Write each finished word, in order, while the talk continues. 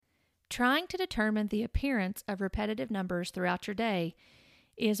Trying to determine the appearance of repetitive numbers throughout your day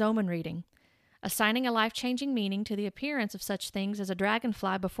is omen reading. Assigning a life-changing meaning to the appearance of such things as a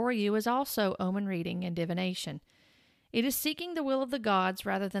dragonfly before you is also omen reading and divination. It is seeking the will of the gods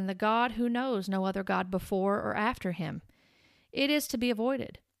rather than the God who knows no other God before or after him. It is to be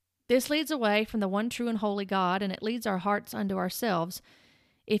avoided. This leads away from the one true and holy God, and it leads our hearts unto ourselves.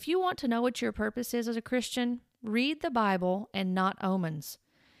 If you want to know what your purpose is as a Christian, read the Bible and not omens.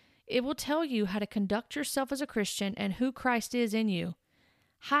 It will tell you how to conduct yourself as a Christian and who Christ is in you.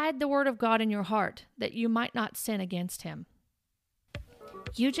 Hide the Word of God in your heart, that you might not sin against Him.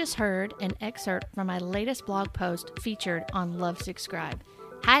 You just heard an excerpt from my latest blog post featured on Lovesick Scribe.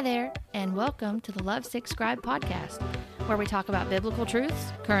 Hi there, and welcome to the Lovesick Scribe podcast, where we talk about biblical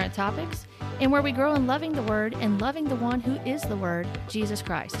truths, current topics, and where we grow in loving the Word and loving the one who is the Word, Jesus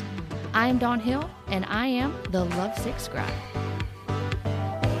Christ. I am Dawn Hill, and I am the Lovesick Scribe.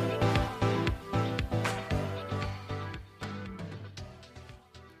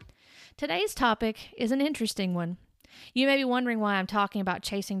 Today's topic is an interesting one. You may be wondering why I'm talking about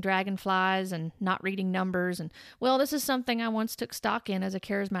chasing dragonflies and not reading numbers, and well, this is something I once took stock in as a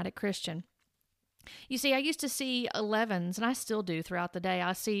charismatic Christian. You see, I used to see 11s, and I still do throughout the day.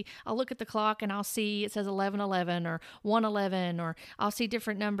 I'll look at the clock and I'll see it says 11:11 or 1:11, or I'll see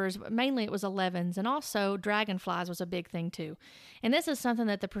different numbers, but mainly it was 11s, and also dragonflies was a big thing too. And this is something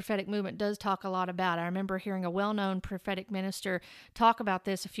that the prophetic movement does talk a lot about. I remember hearing a well-known prophetic minister talk about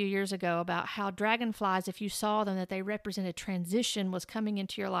this a few years ago, about how dragonflies, if you saw them, that they represented transition was coming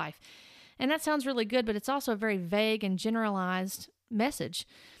into your life. And that sounds really good, but it's also a very vague and generalized message.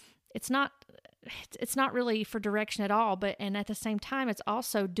 It's not really for direction at all, and at the same time, it's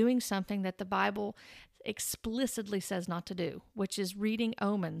also doing something that the Bible explicitly says not to do, which is reading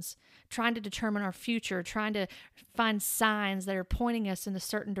omens, trying to determine our future, trying to find signs that are pointing us in a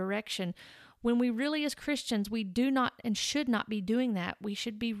certain direction. When we really, as Christians, we do not and should not be doing that. We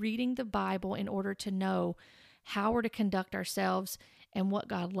should be reading the Bible in order to know how we're to conduct ourselves and what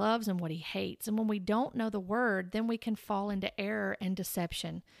God loves and what He hates. And when we don't know the Word, then we can fall into error and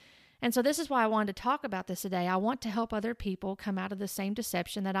deception. And so this is why I wanted to talk about this today. I want to help other people come out of the same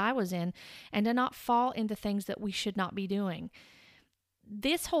deception that I was in and to not fall into things that we should not be doing.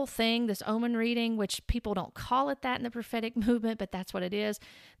 This whole thing, this omen reading, which people don't call it that in the prophetic movement, but that's what it is,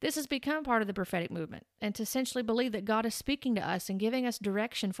 this has become part of the prophetic movement. And to essentially believe that God is speaking to us and giving us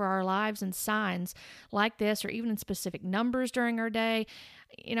direction for our lives and signs like this, or even in specific numbers during our day.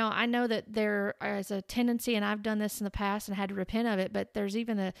 You know, I know that there is a tendency, and I've done this in the past and had to repent of it, but there's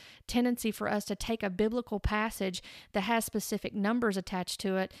even a tendency for us to take a biblical passage that has specific numbers attached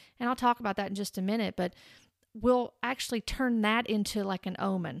to it, and I'll talk about that in just a minute, but we'll actually turn that into like an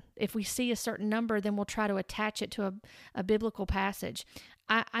omen. If we see a certain number, then we'll try to attach it to a biblical passage.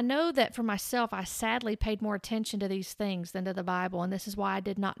 I know that for myself, I sadly paid more attention to these things than to the Bible, and this is why I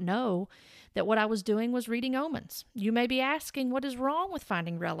did not know that what I was doing was reading omens. You may be asking, what is wrong with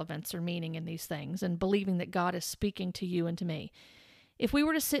finding relevance or meaning in these things and believing that God is speaking to you and to me? If we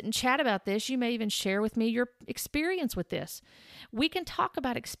were to sit and chat about this, you may even share with me your experience with this. We can talk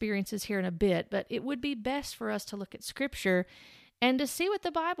about experiences here in a bit, but it would be best for us to look at Scripture and to see what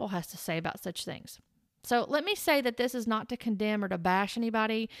the Bible has to say about such things. So let me say that this is not to condemn or to bash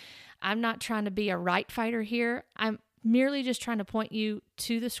anybody. I'm not trying to be a right fighter here. I'm merely just trying to point you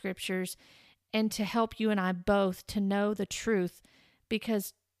to the Scriptures and to help you and I both to know the truth,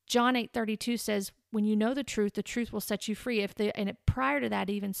 because John 8:32 says, when you know the truth will set you free. Prior to that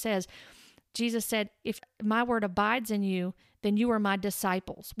even says, Jesus said, if my word abides in you, then you are my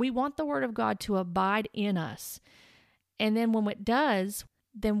disciples. We want the word of God to abide in us. And then when it does,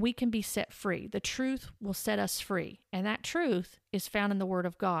 then we can be set free. The truth will set us free. And that truth is found in the word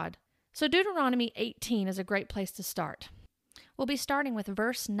of God. So Deuteronomy 18 is a great place to start. We'll be starting with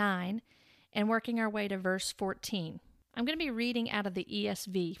verse 9 and working our way to verse 14. I'm going to be reading out of the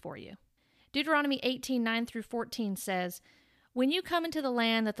ESV for you. Deuteronomy 18, 9 through 14 says, when you come into the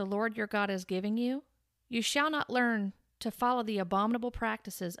land that the Lord your God is giving you, you shall not learn to follow the abominable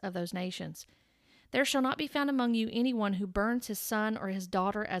practices of those nations. There shall not be found among you anyone who burns his son or his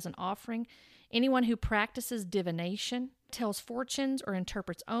daughter as an offering, anyone who practices divination, tells fortunes or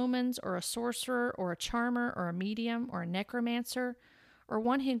interprets omens, or a sorcerer or a charmer or a medium or a necromancer, or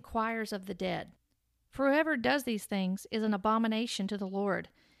one who inquires of the dead. For whoever does these things is an abomination to the Lord.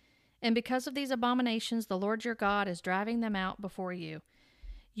 And because of these abominations, the Lord your God is driving them out before you.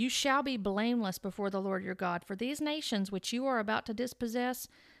 You shall be blameless before the Lord your God, for these nations which you are about to dispossess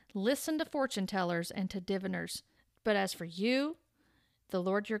listen to fortune tellers and to diviners. But as for you, the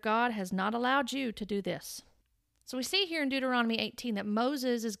Lord your God has not allowed you to do this. So we see here in Deuteronomy 18 that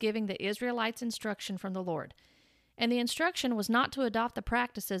Moses is giving the Israelites instruction from the Lord. And the instruction was not to adopt the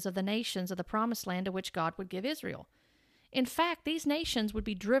practices of the nations of the promised land to which God would give Israel. In fact, these nations would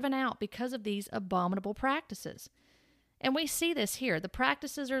be driven out because of these abominable practices. And we see this here. The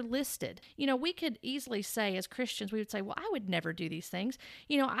practices are listed. We could easily say as Christians, we would say, well, I would never do these things.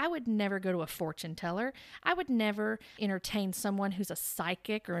 I would never go to a fortune teller. I would never entertain someone who's a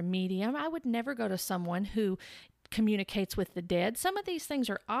psychic or a medium. I would never go to someone who communicates with the dead. Some of these things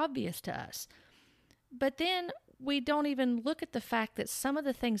are obvious to us. But then we don't even look at the fact that some of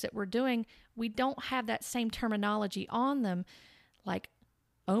the things that we're doing, we don't have that same terminology on them, like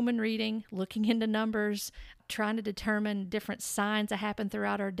omen reading, looking into numbers, trying to determine different signs that happen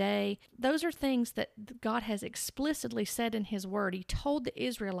throughout our day. Those are things that God has explicitly said in His Word. He told the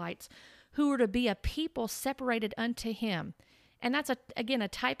Israelites who were to be a people separated unto Him. And that's, again, a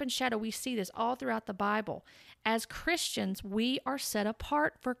type and shadow. We see this all throughout the Bible. As Christians, we are set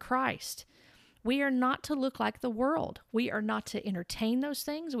apart for Christ. We are not to look like the world. We are not to entertain those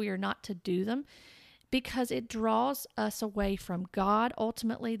things. We are not to do them because it draws us away from God.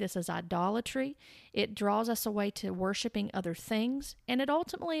 Ultimately, this is idolatry. It draws us away to worshiping other things, and it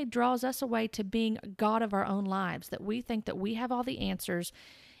ultimately draws us away to being God of our own lives, that we think that we have all the answers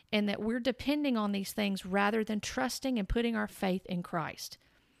and that we're depending on these things rather than trusting and putting our faith in Christ.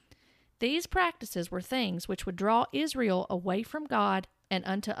 These practices were things which would draw Israel away from God and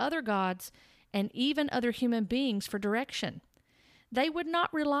unto other gods and even other human beings for direction. They would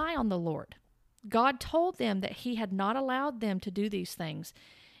not rely on the Lord. God told them that He had not allowed them to do these things.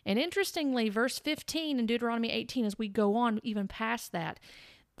 And interestingly, verse 15 in Deuteronomy 18, as we go on even past that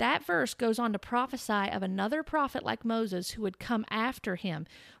verse goes on to prophesy of another prophet like Moses who would come after him,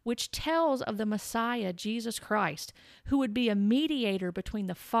 which tells of the Messiah, Jesus Christ, who would be a mediator between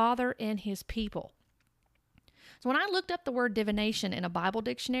the Father and His people. So when I looked up the word divination in a Bible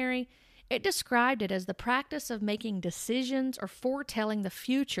dictionary, it described it as the practice of making decisions or foretelling the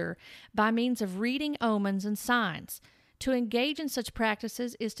future by means of reading omens and signs. To engage in such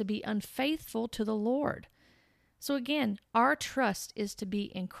practices is to be unfaithful to the Lord. So again, our trust is to be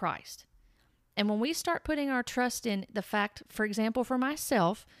in Christ. And when we start putting our trust in the fact, for example, for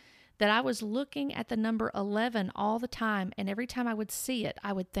myself, that I was looking at the number 11 all the time, and every time I would see it,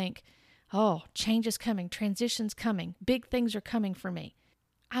 I would think, oh, change is coming, transition's coming, big things are coming for me.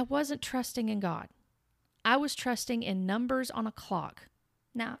 I wasn't trusting in God. I was trusting in numbers on a clock.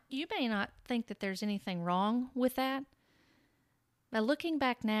 Now, you may not think that there's anything wrong with that, but looking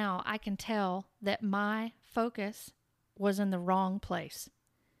back now, I can tell that my focus was in the wrong place.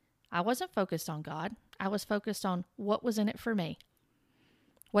 I wasn't focused on God. I was focused on what was in it for me,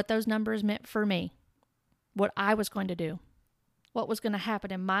 what those numbers meant for me, what I was going to do, what was going to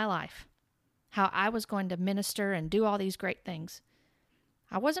happen in my life, how I was going to minister and do all these great things.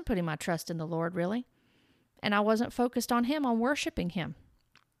 I wasn't putting my trust in the Lord, really, and I wasn't focused on Him, on worshiping Him.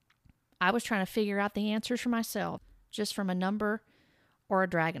 I was trying to figure out the answers for myself, just from a number or a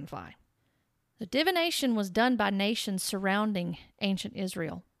dragonfly. The divination was done by nations surrounding ancient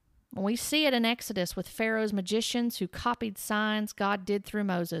Israel. When we see it in Exodus with Pharaoh's magicians who copied signs God did through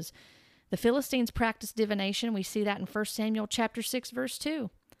Moses. The Philistines practiced divination. We see that in 1 Samuel chapter 6, verse 2.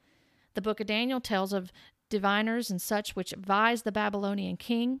 The book of Daniel tells of diviners and such which advised the Babylonian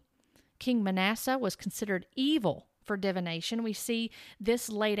king. King Manasseh was considered evil for divination. We see this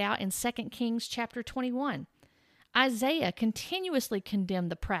laid out in 2 Kings chapter 21. Isaiah continuously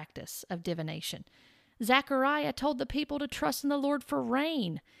condemned the practice of divination. Zechariah told the people to trust in the Lord for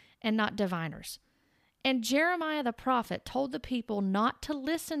rain and not diviners. And Jeremiah the prophet told the people not to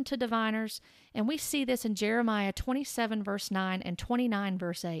listen to diviners, and we see this in Jeremiah 27 verse 9 and 29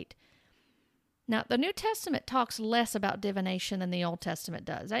 verse 8. Now, the New Testament talks less about divination than the Old Testament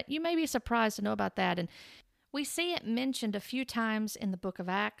does. You may be surprised to know about that, and we see it mentioned a few times in the book of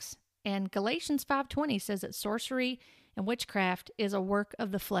Acts, and Galatians 5:20 says that sorcery and witchcraft is a work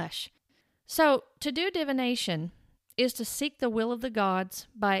of the flesh. So, to do divination is to seek the will of the gods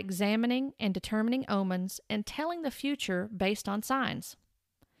by examining and determining omens and telling the future based on signs.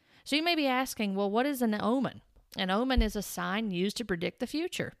 So you may be asking, well, what is an omen? An omen is a sign used to predict the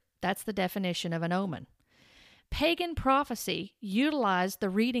future. That's the definition of an omen. Pagan prophecy utilized the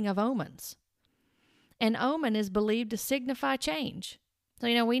reading of omens. An omen is believed to signify change.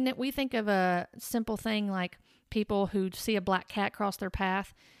 So, we think of a simple thing like people who see a black cat cross their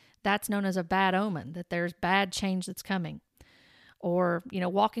path. That's known as a bad omen, that there's bad change that's coming. Or,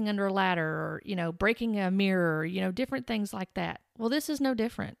 walking under a ladder or, breaking a mirror, different things like that. Well, this is no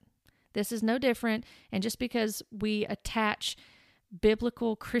different. This is no different. And just because we attach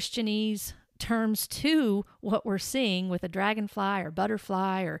biblical Christianese terms to what we're seeing with a dragonfly or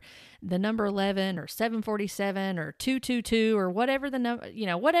butterfly or the number 11 or 747 or 222 or whatever the number,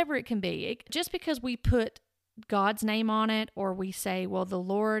 whatever it can be. Just because we put God's name on it, or we say, well, the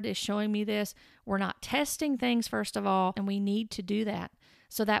Lord is showing me this, we're not testing things, first of all, and we need to do that.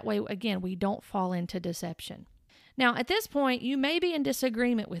 So that way, again, we don't fall into deception. Now, at this point, you may be in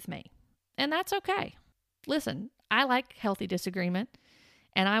disagreement with me, and that's okay. Listen, I like healthy disagreement,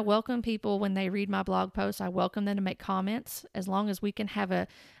 and I welcome people when they read my blog posts. I welcome them to make comments as long as we can have a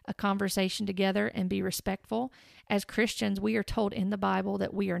conversation together and be respectful. As Christians, we are told in the Bible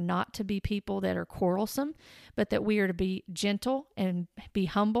that we are not to be people that are quarrelsome, but that we are to be gentle and be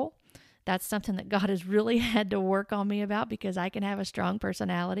humble. That's something that God has really had to work on me about, because I can have a strong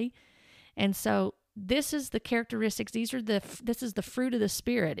personality. And so this is the characteristics. This is the fruit of the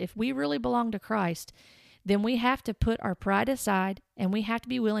Spirit. If we really belong to Christ, then we have to put our pride aside, and we have to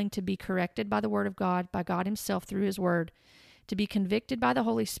be willing to be corrected by the Word of God, by God Himself through His Word, to be convicted by the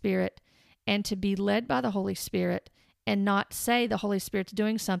Holy Spirit, and to be led by the Holy Spirit, and not say the Holy Spirit's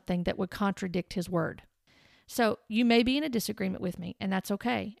doing something that would contradict His Word. So you may be in a disagreement with me, and that's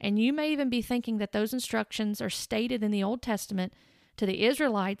okay. And you may even be thinking that those instructions are stated in the Old Testament to the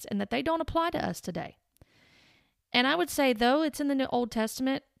Israelites and that they don't apply to us today. And I would say, though it's in the Old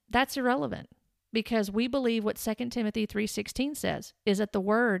Testament, that's irrelevant, because we believe what 2 Timothy 3:16 says, is that the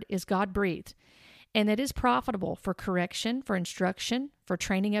Word is God-breathed, and it is profitable for correction, for instruction, for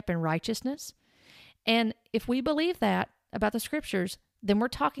training up in righteousness. And if we believe that about the Scriptures, then we're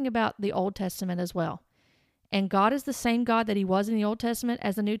talking about the Old Testament as well. And God is the same God that He was in the Old Testament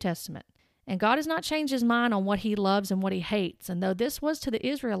as the New Testament. And God has not changed His mind on what He loves and what He hates. And though this was to the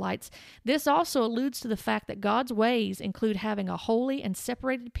Israelites, this also alludes to the fact that God's ways include having a holy and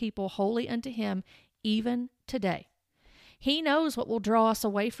separated people holy unto Him even today. He knows what will draw us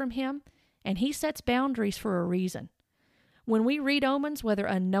away from Him, and He sets boundaries for a reason. When we read Omens, whether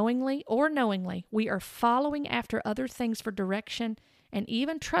unknowingly or knowingly, we are following after other things for direction, and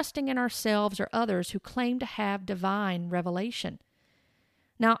even trusting in ourselves or others who claim to have divine revelation.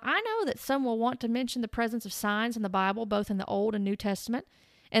 Now, I know that some will want to mention the presence of signs in the Bible, both in the Old and New Testament.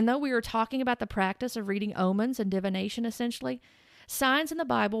 And though we were talking about the practice of reading omens and divination, essentially, signs in the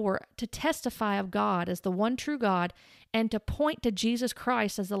Bible were to testify of God as the one true God and to point to Jesus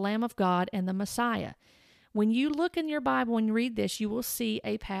Christ as the Lamb of God and the Messiah. When you look in your Bible and read this, you will see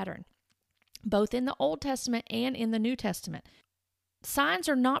a pattern, both in the Old Testament and in the New Testament. Signs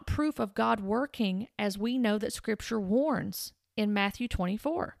are not proof of God working, as we know that Scripture warns in Matthew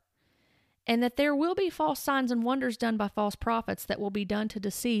 24, and that there will be false signs and wonders done by false prophets that will be done to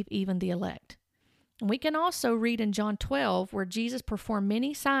deceive even the elect. And we can also read in John 12 where Jesus performed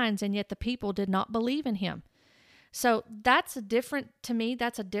many signs, and yet the people did not believe in Him. So that's a different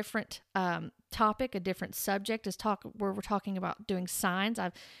topic, a different subject where we're talking about doing signs.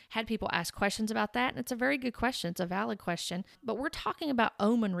 I've had people ask questions about that, and it's a very good question. It's a valid question. But we're talking about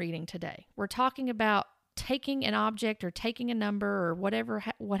omen reading today. We're talking about taking an object or taking a number or whatever,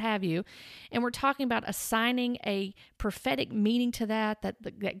 what have you, and we're talking about assigning a prophetic meaning to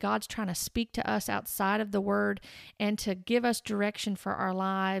that God's trying to speak to us outside of the Word and to give us direction for our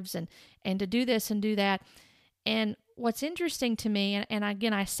lives and to do this and do that. And what's interesting to me, and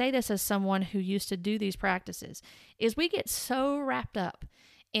again, I say this as someone who used to do these practices, is we get so wrapped up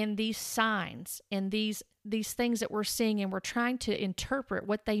in these signs and these things that we're seeing, and we're trying to interpret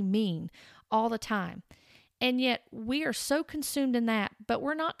what they mean all the time. And yet we are so consumed in that, but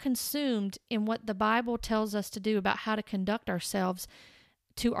we're not consumed in what the Bible tells us to do about how to conduct ourselves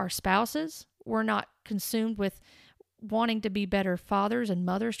to our spouses. We're not consumed with wanting to be better fathers and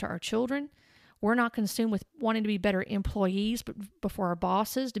mothers to our children. We're not consumed with wanting to be better employees before our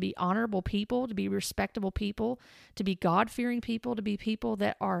bosses, to be honorable people, to be respectable people, to be God-fearing people, to be people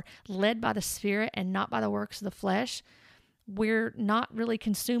that are led by the Spirit and not by the works of the flesh. We're not really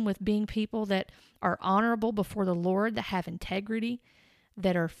consumed with being people that are honorable before the Lord, that have integrity,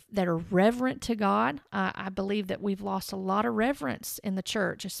 that are reverent to God. I believe that we've lost a lot of reverence in the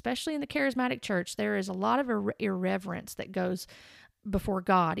church, especially in the charismatic church. There is a lot of irreverence that goes before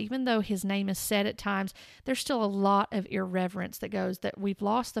God. Even though His name is said at times, there's still a lot of irreverence that goes, that we've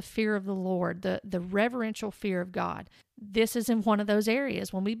lost the fear of the Lord, the reverential fear of God. This is in one of those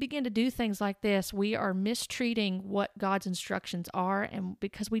areas. When we begin to do things like this, we are mistreating what God's instructions are, and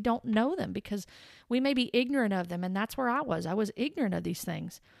because we don't know them, because we may be ignorant of them, and that's where I was. I was ignorant of these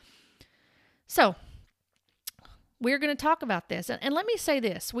things. So, we're going to talk about this. And let me say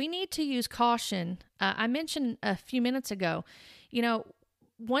this. We need to use caution. I mentioned a few minutes ago,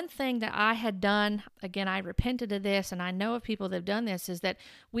 one thing that I had done, again, I repented of this, and I know of people that have done this, is that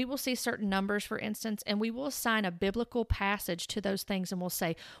we will see certain numbers, for instance, and we will assign a biblical passage to those things, and we'll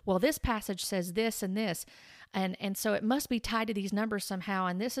say, well, this passage says this and this, and so it must be tied to these numbers somehow,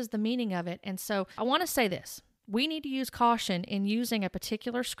 and this is the meaning of it. And so I want to say this. We need to use caution in using a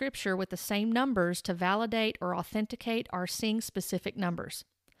particular scripture with the same numbers to validate or authenticate our seeing specific numbers.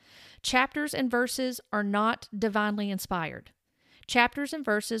 Chapters and verses are not divinely inspired. Chapters and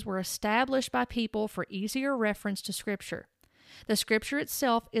verses were established by people for easier reference to Scripture. The Scripture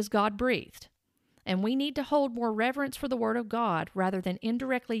itself is God-breathed, and we need to hold more reverence for the Word of God rather than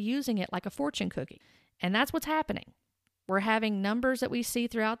indirectly using it like a fortune cookie. And that's what's happening. We're having numbers that we see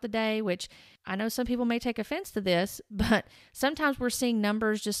throughout the day, which I know some people may take offense to this, but sometimes we're seeing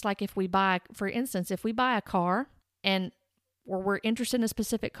numbers just like if we buy, for instance, if we buy a car or we're interested in a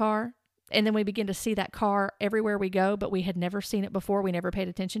specific car, and then we begin to see that car everywhere we go, but we had never seen it before, we never paid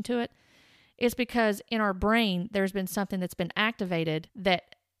attention to it. It's because in our brain, there's been something that's been activated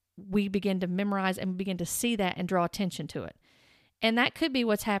that we begin to memorize and begin to see that and draw attention to it. And that could be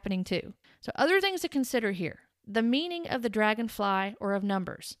what's happening too. So other things to consider here. The meaning of the dragonfly or of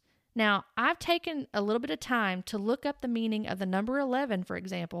numbers. Now, I've taken a little bit of time to look up the meaning of the number 11, for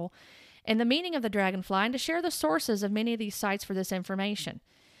example, and the meaning of the dragonfly, and to share the sources of many of these sites for this information.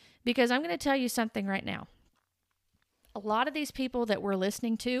 Because I'm going to tell you something right now. A lot of these people that we're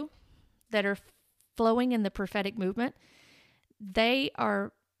listening to that are flowing in the prophetic movement, they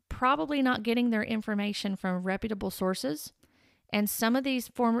are probably not getting their information from reputable sources. And some of these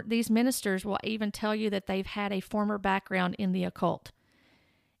ministers will even tell you that they've had a former background in the occult.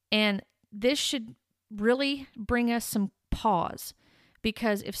 And this should really bring us some pause.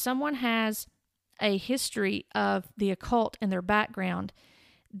 Because if someone has a history of the occult in their background,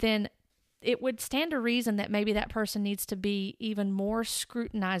 then it would stand to reason that maybe that person needs to be even more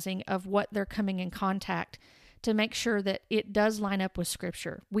scrutinizing of what they're coming in contact to make sure that it does line up with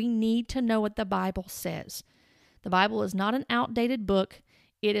Scripture. We need to know what the Bible says. The Bible is not an outdated book.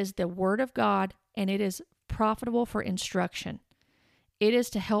 It is the Word of God, and it is profitable for instruction. It is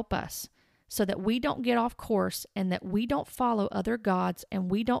to help us so that we don't get off course and that we don't follow other gods and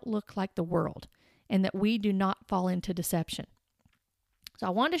we don't look like the world and that we do not fall into deception. So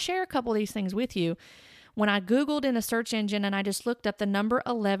I wanted to share a couple of these things with you. When I Googled in a search engine and I just looked up the number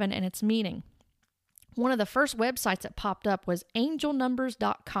 11 and its meaning, one of the first websites that popped up was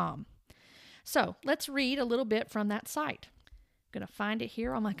angelnumbers.com. So let's read a little bit from that site. I'm going to find it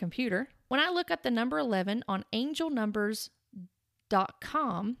here on my computer. When I look up the number 11 on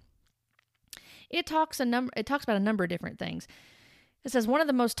angelnumbers.com, it talks about a number of different things. It says one of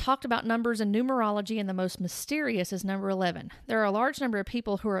the most talked about numbers in numerology and the most mysterious is number 11. There are a large number of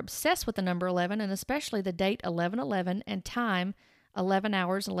people who are obsessed with the number 11 and especially the date 11/11 and time 11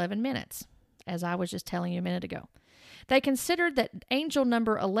 hours 11 minutes, as I was just telling you a minute ago. They considered that angel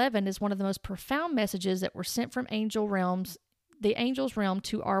number 11 is one of the most profound messages that were sent from the angel's realm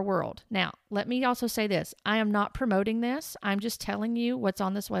to our world. Now, let me also say this. I am not promoting this. I'm just telling you what's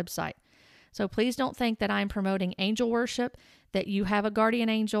on this website. So please don't think that I'm promoting angel worship, that you have a guardian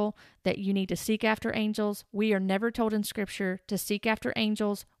angel, that you need to seek after angels. We are never told in Scripture to seek after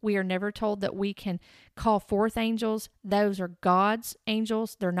angels. We are never told that we can call forth angels. Those are God's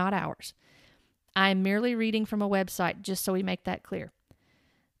angels. They're not ours. I'm merely reading from a website just so we make that clear.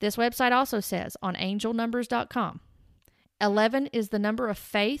 This website also says on angelnumbers.com, 11 is the number of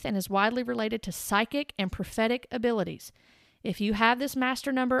faith and is widely related to psychic and prophetic abilities. If you have this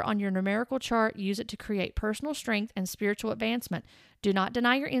master number on your numerical chart, use it to create personal strength and spiritual advancement. Do not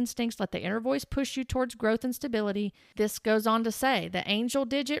deny your instincts. Let the inner voice push you towards growth and stability. This goes on to say the angel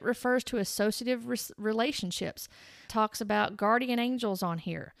digit refers to associative relationships. Talks about guardian angels on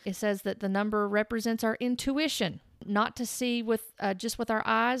here. It says that the number represents our intuition, not to see with just with our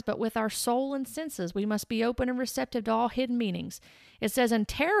eyes, but with our soul and senses. We must be open and receptive to all hidden meanings. It says in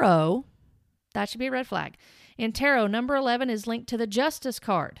tarot, that should be a red flag. In tarot, number 11 is linked to the Justice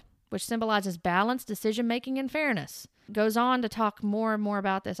card, which symbolizes balance, decision-making, and fairness. It goes on to talk more and more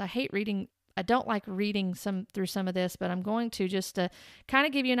about this. I don't like reading through some of this, but I'm going to just to kind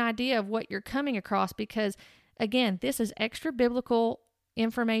of give you an idea of what you're coming across because, again, this is extra biblical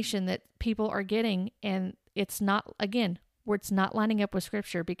information that people are getting, and it's not lining up with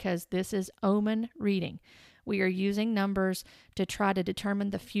Scripture because this is omen reading. We are using numbers to try to determine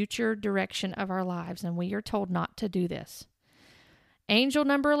the future direction of our lives, and we are told not to do this. Angel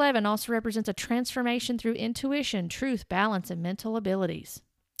number 11 also represents a transformation through intuition, truth, balance, and mental abilities.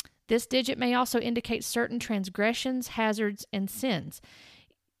 This digit may also indicate certain transgressions, hazards, and sins.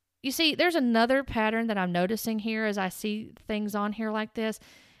 You see, there's another pattern that I'm noticing here as I see things on here like this.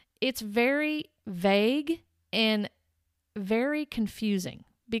 It's very vague and very confusing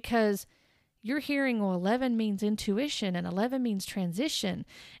because you're hearing, well, 11 means intuition, and 11 means transition,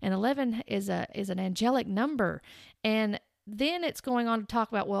 and 11 is an angelic number. And then it's going on to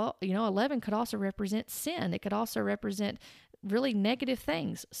talk about, well, 11 could also represent sin. It could also represent really negative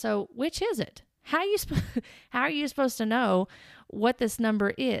things. So which is it? How are you supposed to know what this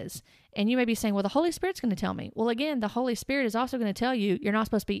number is? And you may be saying, well, the Holy Spirit's going to tell me. Well, again, the Holy Spirit is also going to tell you you're not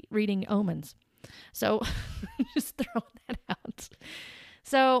supposed to be reading Omens. So just throw that out.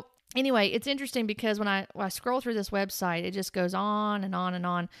 So anyway, it's interesting because when I scroll through this website, it just goes on and on and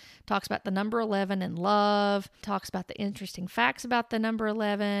on. Talks about the number 11 and love. Talks about the interesting facts about the number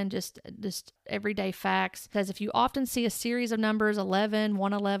 11, just everyday facts. Says if you often see a series of numbers 11,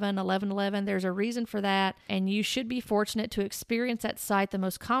 111, 1111, there's a reason for that, and you should be fortunate to experience at sight. The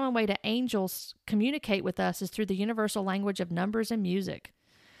most common way to angels communicate with us is through the universal language of numbers and music.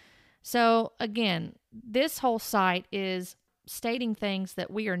 So again, this whole site is stating things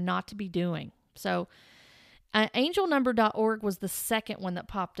that we are not to be doing. So angelnumber.org was the second one that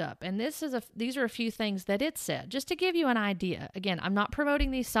popped up. And these are a few things that it said, just to give you an idea. Again, I'm not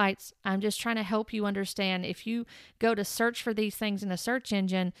promoting these sites. I'm just trying to help you understand. If you go to search for these things in a search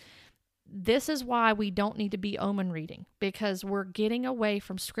engine, this is why we don't need to be omen reading, because we're getting away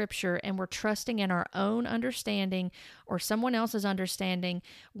from Scripture and we're trusting in our own understanding or someone else's understanding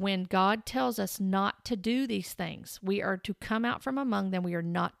when God tells us not to do these things. We are to come out from among them. We are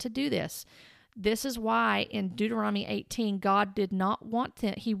not to do this. This is why in Deuteronomy 18, God did not want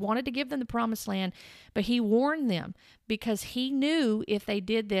them. He wanted to give them the promised land, but he warned them because he knew if they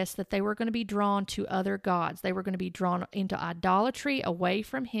did this, that they were going to be drawn to other gods. They were going to be drawn into idolatry, away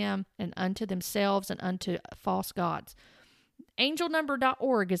from him and unto themselves and unto false gods.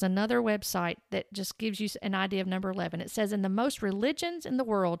 Angelnumber.org is another website that just gives you an idea of number 11. It says, in the most religions in the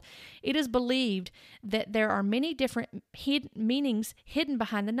world, it is believed that there are many different meanings hidden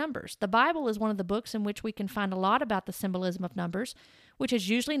behind the numbers. The Bible is one of the books in which we can find a lot about the symbolism of numbers, which is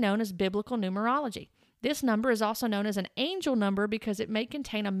usually known as biblical numerology. This number is also known as an angel number because it may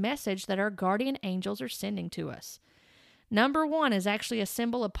contain a message that our guardian angels are sending to us. Number 1 is actually a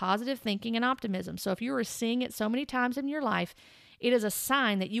symbol of positive thinking and optimism. So if you are seeing it so many times in your life, it is a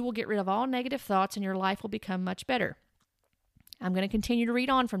sign that you will get rid of all negative thoughts and your life will become much better. I'm going to continue to read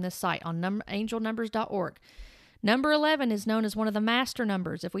on from this site on angelnumbers.org. Number 11 is known as one of the master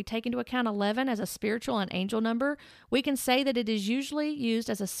numbers. If we take into account 11 as a spiritual and angel number, we can say that it is usually used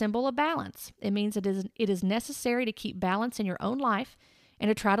as a symbol of balance. It means it is necessary to keep balance in your own life and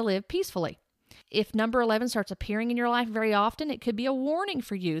to try to live peacefully. If number 11 starts appearing in your life very often, it could be a warning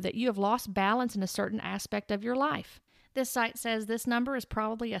for you that you have lost balance in a certain aspect of your life. This site says this number is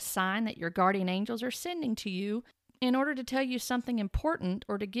probably a sign that your guardian angels are sending to you in order to tell you something important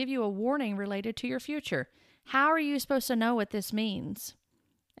or to give you a warning related to your future. How are you supposed to know what this means?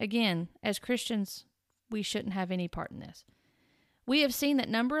 Again, as Christians, we shouldn't have any part in this. We have seen that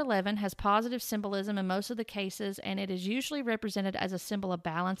number 11 has positive symbolism in most of the cases, and it is usually represented as a symbol of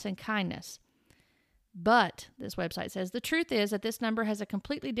balance and kindness. But, this website says, the truth is that this number has a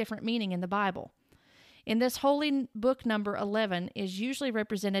completely different meaning in the Bible. In this holy book, number 11 is usually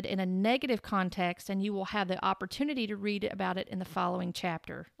represented in a negative context, and you will have the opportunity to read about it in the following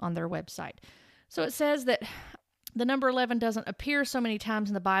chapter on their website. So it says that the number 11 doesn't appear so many times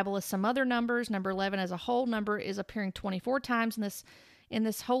in the Bible as some other numbers. Number 11 as a whole number is appearing 24 times in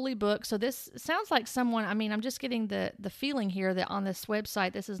this holy book. So this sounds like someone, I'm just getting the feeling here that on this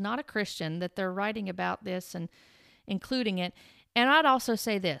website, this is not a Christian, that they're writing about this and including it. And I'd also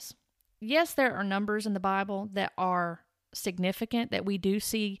say this. Yes, there are numbers in the Bible that are significant, that we do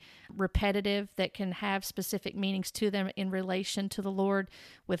see repetitive, that can have specific meanings to them in relation to the Lord,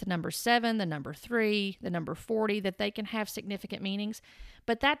 with number 7, the number 3, the number 40, that they can have significant meanings.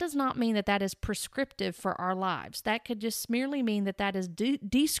 But that does not mean that that is prescriptive for our lives. That could just merely mean that that is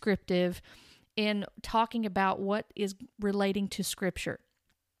descriptive in talking about what is relating to Scripture.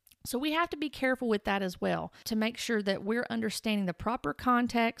 So we have to be careful with that as well, to make sure that we're understanding the proper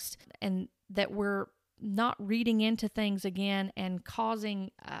context and that we're not reading into things again and causing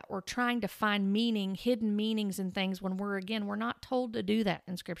or trying to find hidden meanings in things when we're not told to do that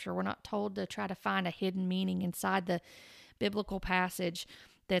in Scripture. We're not told to try to find a hidden meaning inside the biblical passage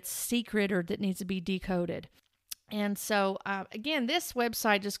that's secret or that needs to be decoded. And so, again, this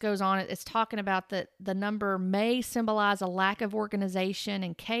website just goes on. It's talking about that the number may symbolize a lack of organization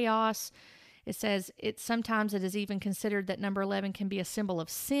and chaos. It says sometimes it is even considered that number 11 can be a symbol of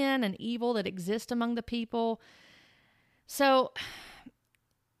sin and evil that exist among the people. So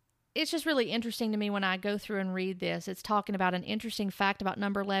it's just really interesting to me when I go through and read this. It's talking about an interesting fact about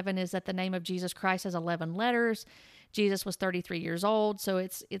number 11 is that the name of Jesus Christ has 11 letters. Jesus was 33 years old, so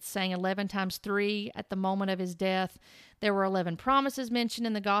it's saying 11 times 3 at the moment of his death. There were 11 promises mentioned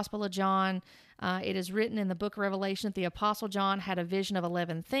in the Gospel of John. It is written in the book of Revelation that the Apostle John had a vision of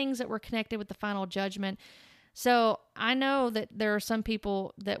 11 things that were connected with the final judgment. So I know that there are some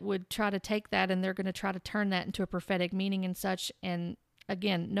people that would try to take that and they're going to try to turn that into a prophetic meaning and such. And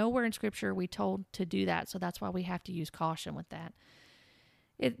again, nowhere in Scripture are we told to do that, so that's why we have to use caution with that.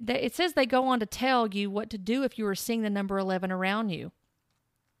 It says they go on to tell you what to do if you are seeing the number 11 around you.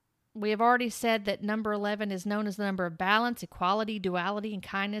 We have already said that number 11 is known as the number of balance, equality, duality, and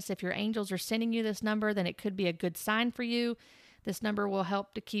kindness. If your angels are sending you this number, then it could be a good sign for you. This number will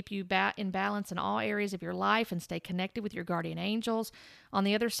help to keep you in balance in all areas of your life and stay connected with your guardian angels. On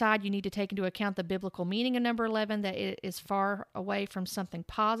the other side, you need to take into account the biblical meaning of number 11, that it is far away from something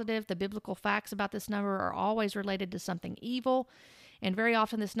positive. The biblical facts about this number are always related to something evil, and very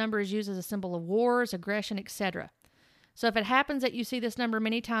often this number is used as a symbol of wars, aggression, etc. So if it happens that you see this number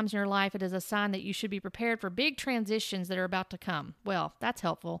many times in your life, it is a sign that you should be prepared for big transitions that are about to come. Well, that's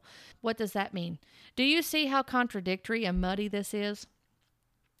helpful. What does that mean? Do you see how contradictory and muddy this is?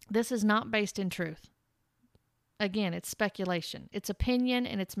 This is not based in truth. Again, it's speculation. It's opinion,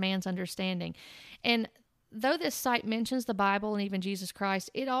 and it's man's understanding. And though this site mentions the Bible and even Jesus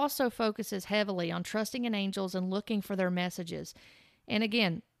Christ, it also focuses heavily on trusting in angels and looking for their messages. And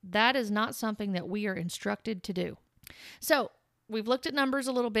again, that is not something that we are instructed to do. So we've looked at numbers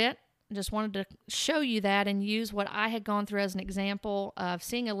a little bit. Just wanted to show you that and use what I had gone through as an example of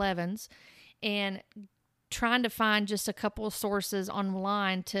seeing 11s and trying to find just a couple of sources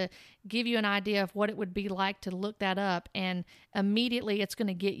online to give you an idea of what it would be like to look that up. And immediately it's going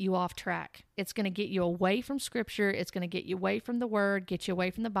to get you off track. It's going to get you away from Scripture. It's going to get you away from the Word, get you away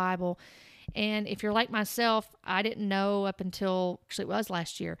from the Bible. And if you're like myself, I didn't know up until, actually it was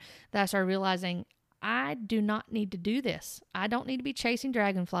last year, that I started realizing I do not need to do this. I don't need to be chasing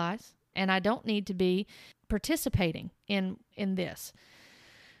dragonflies, and I don't need to be participating in this.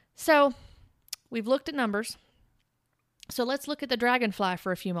 So we've looked at numbers. So let's look at the dragonfly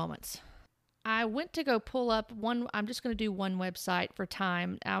for a few moments. I went to go pull up one. I'm just going to do one website for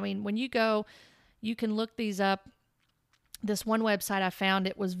time. I mean, when you go, you can look these up. This one website I found,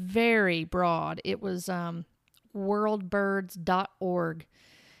 it was very broad. It was worldbirds.org.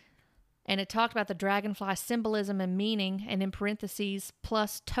 And it talked about the dragonfly symbolism and meaning, and in parentheses,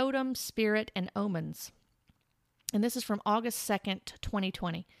 plus totem, spirit, and omens. And this is from August 2nd,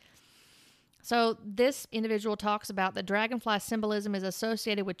 2020. So this individual talks about the dragonfly symbolism is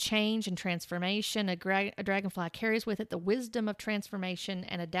associated with change and transformation. A dragonfly carries with it the wisdom of transformation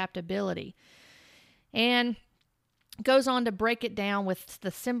and adaptability. And goes on to break it down with the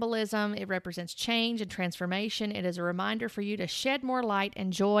symbolism. It represents change and transformation. It is a reminder for you to shed more light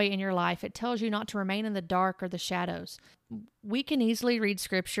and joy in your life. It tells you not to remain in the dark or the shadows. We can easily read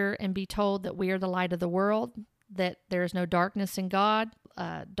Scripture and be told that we are the light of the world, that there is no darkness in God.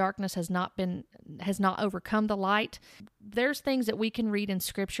 Darkness has not overcome the light. There's things that we can read in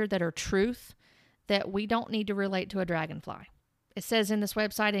Scripture that are truth that we don't need to relate to a dragonfly. It says in this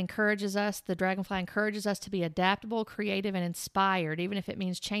website, the dragonfly encourages us to be adaptable, creative, and inspired, even if it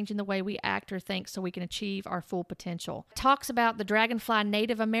means changing the way we act or think so we can achieve our full potential. It talks about the dragonfly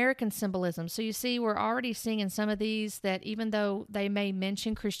Native American symbolism. So you see, we're already seeing in some of these that even though they may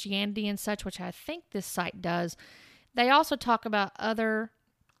mention Christianity and such, which I think this site does, they also talk about other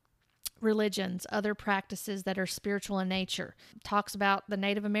religions, other practices that are spiritual in nature. It talks about the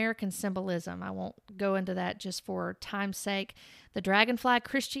Native American symbolism. I won't go into that just for time's sake. The dragonfly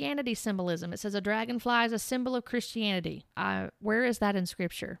Christianity symbolism. It says a dragonfly is a symbol of Christianity. Where is that in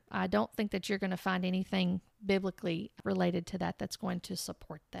Scripture? I don't think that you're going to find anything biblically related to that that's going to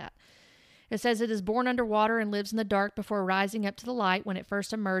support that. It says it is born underwater and lives in the dark before rising up to the light. When it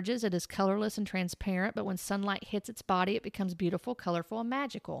first emerges, it is colorless and transparent, but when sunlight hits its body, it becomes beautiful, colorful, and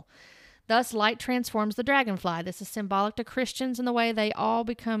magical. Thus, light transforms the dragonfly. This is symbolic to Christians in the way they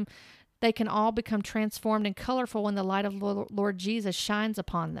can all become transformed and colorful when the light of Lord Jesus shines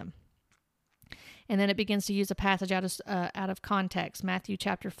upon them. And then it begins to use a passage out of context, Matthew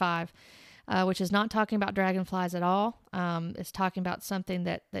chapter 5, which is not talking about dragonflies at all. It's talking about something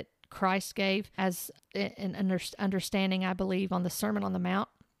that Christ gave as an understanding, I believe, on the Sermon on the Mount.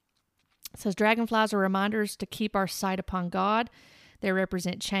 It says dragonflies are reminders to keep our sight upon God. They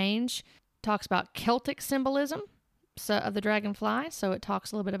represent change. Talks about Celtic symbolism of the dragonfly, so it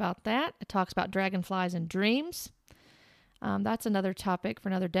talks a little bit about that. It talks about dragonflies and dreams. That's another topic for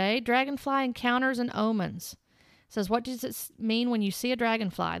another day. Dragonfly encounters and omens. says, what does it mean when you see a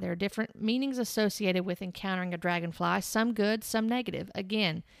dragonfly? There are different meanings associated with encountering a dragonfly, some good, some negative.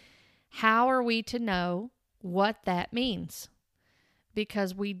 Again, how are we to know what that means?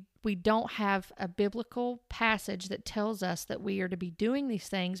 Because we don't have a biblical passage that tells us that we are to be doing these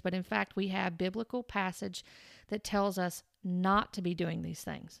things, but in fact, we have biblical passage that tells us not to be doing these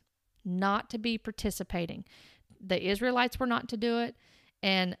things, not to be participating. The Israelites were not to do it,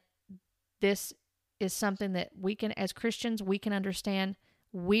 and this is something that we can, as Christians, we can understand.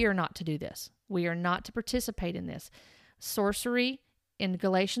 We are not to do this. We are not to participate in this. Sorcery in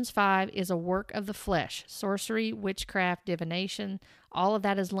Galatians 5 is a work of the flesh. Sorcery, witchcraft, divination, all of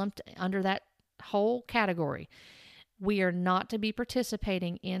that is lumped under that whole category. We are not to be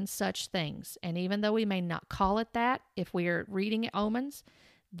participating in such things. And even though we may not call it that, if we are reading Omens,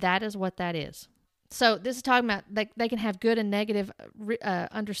 that is what that is. So this is talking about they can have good and negative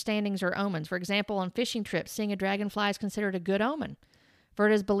understandings or omens. For example, on fishing trips, seeing a dragonfly is considered a good omen. For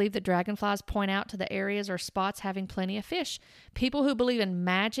it is believed that dragonflies point out to the areas or spots having plenty of fish. People who believe in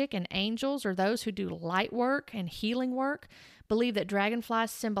magic and angels, or those who do light work and healing work, believe that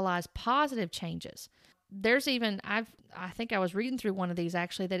dragonflies symbolize positive changes. There's even, I think I was reading through one of these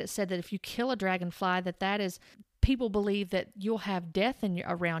actually, that it said that if you kill a dragonfly, that is, people believe that you'll have death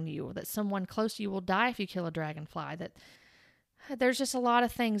around you, or that someone close to you will die if you kill a dragonfly. That there's just a lot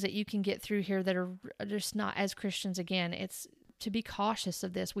of things that you can get through here that are just not, as Christians, again, it's to be cautious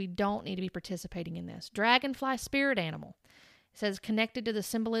of this. We don't need to be participating in this. Dragonfly, spirit animal. It says connected to the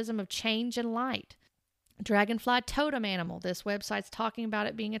symbolism of change and light. Dragonfly, totem animal. This website's talking about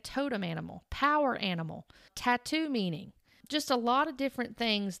it being a totem animal. Power animal. Tattoo meaning. Just a lot of different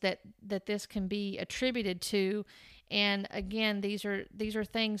things that this can be attributed to. And again, these are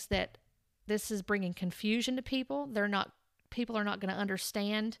things that this is bringing confusion to people. People are not going to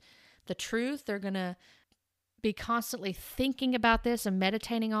understand the truth. They're going to be constantly thinking about this and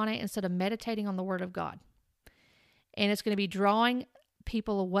meditating on it instead of meditating on the Word of God. And it's going to be drawing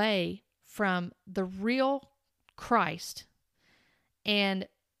people away from the real Christ and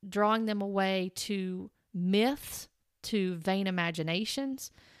drawing them away to myths, to vain imaginations,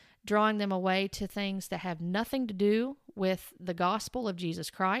 drawing them away to things that have nothing to do with the gospel of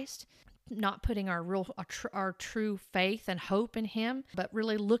Jesus Christ, not putting our true faith and hope in Him, but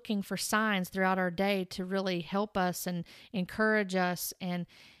really looking for signs throughout our day to really help us and encourage us. And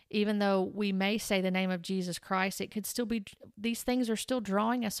even though we may say the name of Jesus Christ, it could still be, these things are still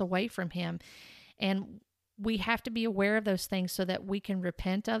drawing us away from Him. And we have to be aware of those things so that we can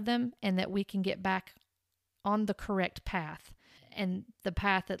repent of them and that we can get back on the correct path and the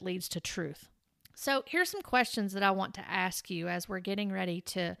path that leads to truth. So here's some questions that I want to ask you as we're getting ready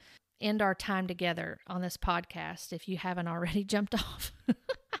to end our time together on this podcast, if you haven't already jumped off,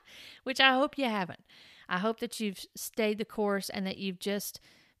 which I hope you haven't. I hope that you've stayed the course and that you've just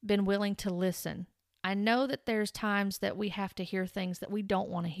been willing to listen. I know that there's times that we have to hear things that we don't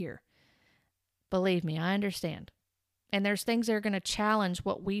want to hear. Believe me, I understand. And there's things that are going to challenge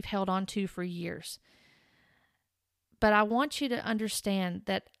what we've held on to for years. But I want you to understand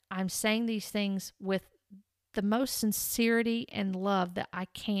that I'm saying these things with the most sincerity and love that I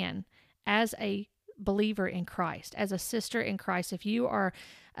can as a believer in Christ, as a sister in Christ. If you are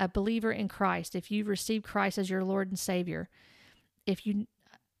a believer in Christ, if you've received Christ as your Lord and Savior, if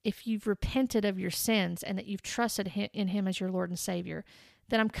you've repented of your sins and that you've trusted in Him as your Lord and Savior,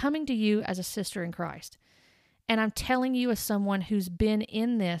 then I'm coming to you as a sister in Christ. And I'm telling you as someone who's been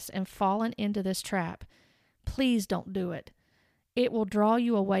in this and fallen into this trap, please don't do it. It will draw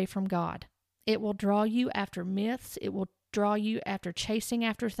you away from God. It will draw you after myths. It will draw you after chasing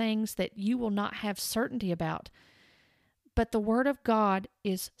after things that you will not have certainty about. But the Word of God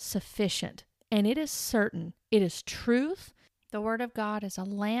is sufficient, and it is certain. It is truth. The Word of God is a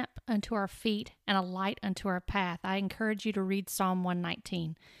lamp unto our feet and a light unto our path. I encourage you to read Psalm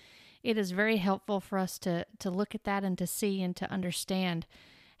 119. It is very helpful for us to look at that and to see and to understand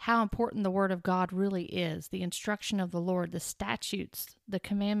how important the Word of God really is, the instruction of the Lord, the statutes, the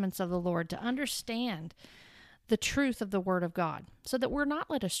commandments of the Lord, to understand the truth of the Word of God so that we're not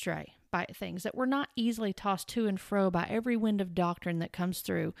led astray by things, that we're not easily tossed to and fro by every wind of doctrine that comes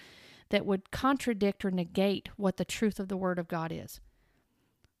through that would contradict or negate what the truth of the Word of God is.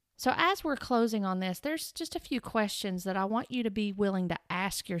 So as we're closing on this, there's just a few questions that I want you to be willing to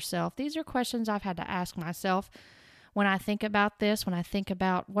ask yourself. These are questions I've had to ask myself when I think about this, when I think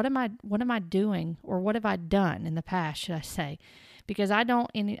about what am I doing, or what have I done in the past, should I say? Because I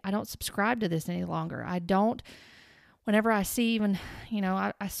don't subscribe to this any longer. I don't Whenever I see even,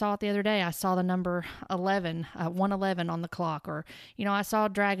 I saw it the other day, I saw the number 11, 111 on the clock, or, I saw a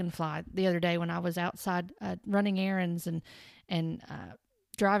dragonfly the other day when I was outside running errands and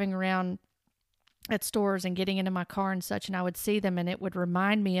driving around at stores and getting into my car and such, and I would see them and it would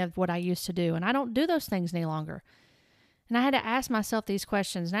remind me of what I used to do. And I don't do those things any longer. And I had to ask myself these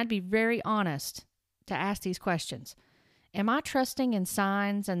questions, and I'd be very honest to ask these questions. Am I trusting in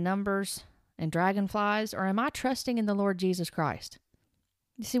signs and numbers and dragonflies, or am I trusting in the Lord Jesus Christ?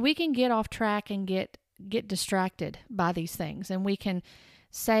 You see, we can get off track and get distracted by these things, and we can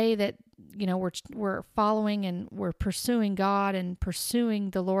say that, we're following and we're pursuing God and pursuing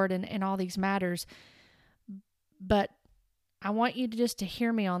the Lord in all these matters. But I want you to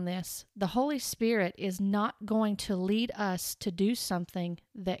hear me on this. The Holy Spirit is not going to lead us to do something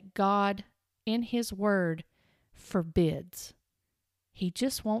that God in His Word forbids. He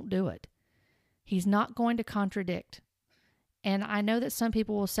just won't do it. He's not going to contradict. And I know that some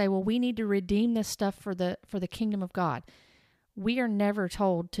people will say, well, we need to redeem this stuff for the kingdom of God. We are never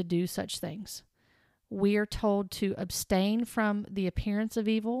told to do such things. We are told to abstain from the appearance of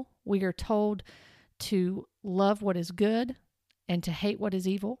evil. We are told to love what is good and to hate what is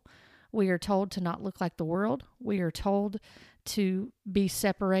evil. We are told to not look like the world. We are told to be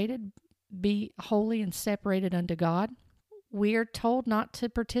separated, be holy and separated unto God. We are told not to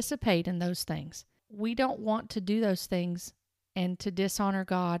participate in those things. We don't want to do those things and to dishonor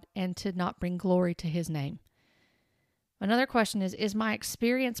God and to not bring glory to His name. Another question is my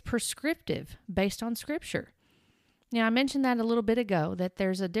experience prescriptive based on Scripture? Now, I mentioned that a little bit ago, that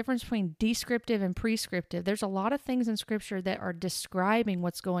there's a difference between descriptive and prescriptive. There's a lot of things in Scripture that are describing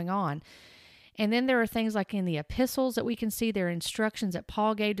what's going on. And then there are things like in the epistles that we can see, there are instructions that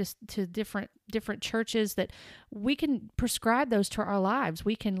Paul gave to different churches that we can prescribe those to our lives.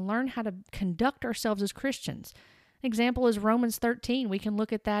 We can learn how to conduct ourselves as Christians. An example is Romans 13. We can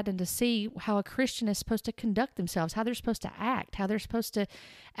look at that and to see how a Christian is supposed to conduct themselves, how they're supposed to act, how they're supposed to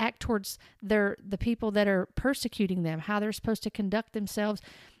act towards the people that are persecuting them, how they're supposed to conduct themselves.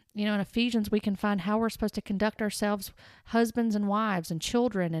 In Ephesians, we can find how we're supposed to conduct ourselves, husbands and wives and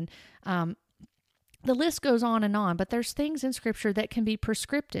children, and the list goes on, but there's things in Scripture that can be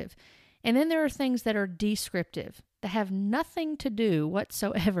prescriptive. And then there are things that are descriptive, that have nothing to do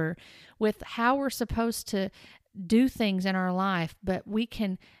whatsoever with how we're supposed to do things in our life, but we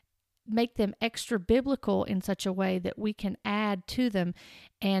can make them extra biblical in such a way that we can add to them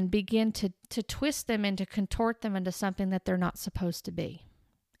and begin to twist them and to contort them into something that they're not supposed to be.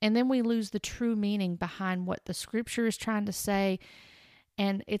 And then we lose the true meaning behind what the Scripture is trying to say,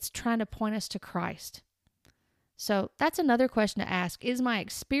 and it's trying to point us to Christ. So that's another question to ask. Is my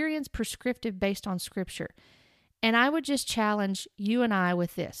experience prescriptive based on Scripture? And I would just challenge you and I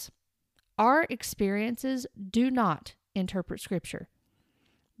with this. Our experiences do not interpret Scripture,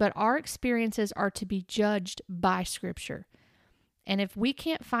 but our experiences are to be judged by Scripture. And if we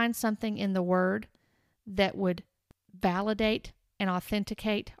can't find something in the Word that would validate and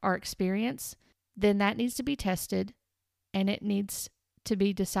authenticate our experience, then that needs to be tested, and it needs to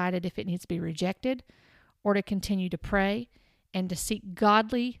be decided if it needs to be rejected or to continue to pray and to seek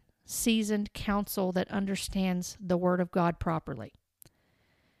godly, seasoned counsel that understands the Word of God properly.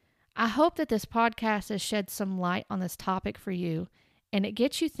 I hope that this podcast has shed some light on this topic for you, and it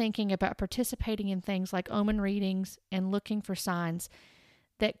gets you thinking about participating in things like omen readings and looking for signs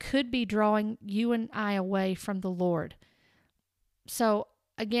that could be drawing you and I away from the Lord. So,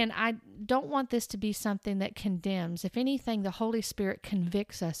 again, I don't want this to be something that condemns. If anything, the Holy Spirit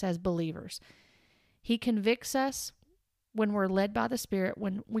convicts us as believers. He convicts us when we're led by the Spirit,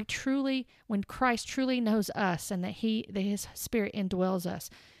 when Christ truly knows us and that His Spirit indwells us.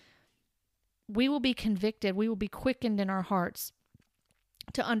 We will be convicted, we will be quickened in our hearts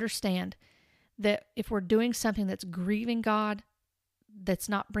to understand that if we're doing something that's grieving God, that's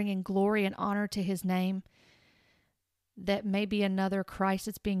not bringing glory and honor to His name, that may be another Christ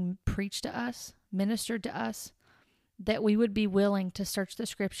that's being preached to us, ministered to us, that we would be willing to search the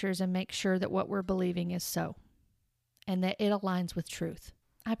Scriptures and make sure that what we're believing is so, and that it aligns with truth.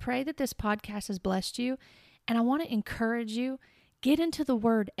 I pray that this podcast has blessed you, and I want to encourage you, get into the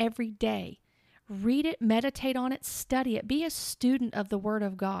Word every day. Read it, meditate on it, study it. Be a student of the Word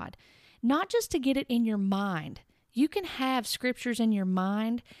of God, not just to get it in your mind. You can have Scriptures in your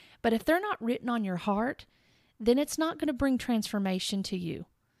mind, but if they're not written on your heart, then it's not going to bring transformation to you.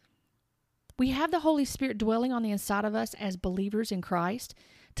 We have the Holy Spirit dwelling on the inside of us as believers in Christ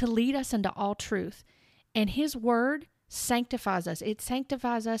to lead us into all truth. And His Word sanctifies us. It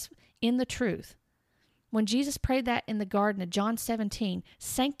sanctifies us in the truth. When Jesus prayed that in the garden of John 17,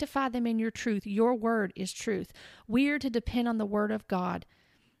 sanctify them in your truth. Your word is truth. We are to depend on the word of God,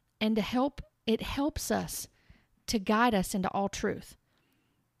 and it helps us to guide us into all truth.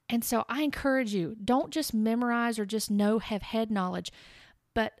 And so I encourage you, don't just memorize or just have head knowledge.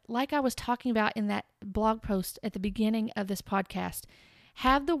 But like I was talking about in that blog post at the beginning of this podcast,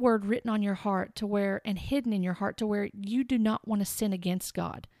 have the word written on your heart and hidden in your heart to where you do not want to sin against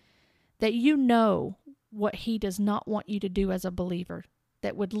God. That you know what He does not want you to do as a believer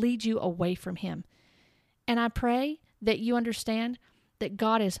that would lead you away from Him. And I pray that you understand that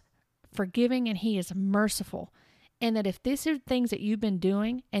God is forgiving and He is merciful. And that if these are things that you've been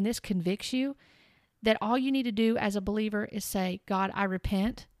doing and this convicts you, that all you need to do as a believer is say, God, I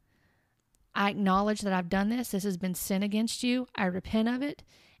repent. I acknowledge that I've done this. This has been sin against you. I repent of it.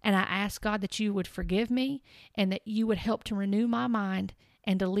 And I ask God that you would forgive me and that you would help to renew my mind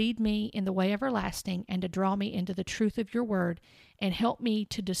and to lead me in the way everlasting and to draw me into the truth of your word and help me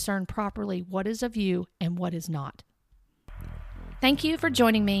to discern properly what is of you and what is not. Thank you for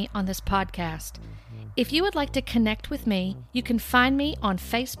joining me on this podcast. If you would like to connect with me, you can find me on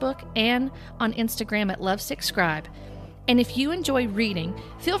Facebook and on Instagram at lovesickscribe. And if you enjoy reading,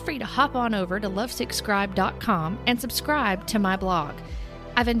 feel free to hop on over to lovesickscribe.com and subscribe to my blog.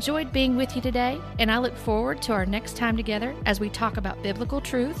 I've enjoyed being with you today, and I look forward to our next time together as we talk about biblical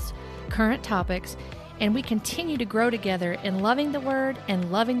truths, current topics, and we continue to grow together in loving the Word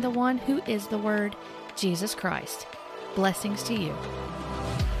and loving the one who is the Word, Jesus Christ. Blessings to you.